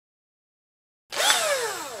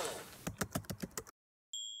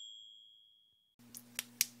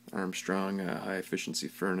Armstrong high efficiency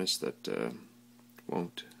furnace that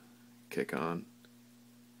won't kick on,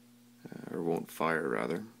 or won't fire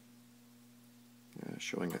rather.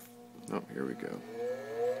 Showing oh, here we go.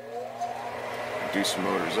 Inducer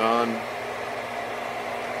motor's on.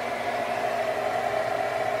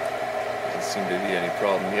 Doesn't seem to be any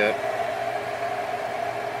problem yet.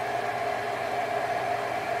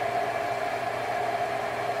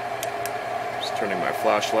 Just turning my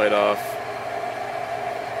flashlight off.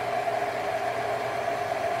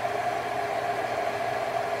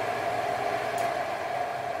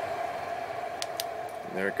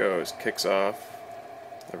 And there it goes, kicks off.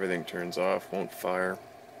 Everything turns off, won't fire.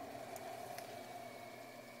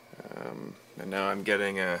 And now I'm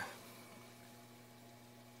getting a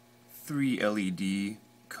 3 LED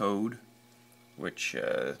code, which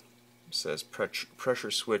says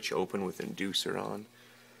pressure switch open with inducer on.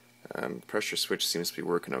 Pressure switch seems to be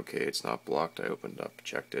working okay. It's not blocked. I opened up,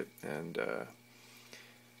 checked it, and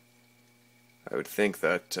I would think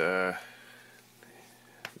that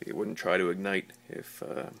it wouldn't try to ignite if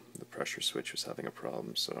the pressure switch was having a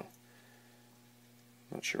problem, so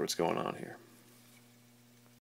not sure what's going on here.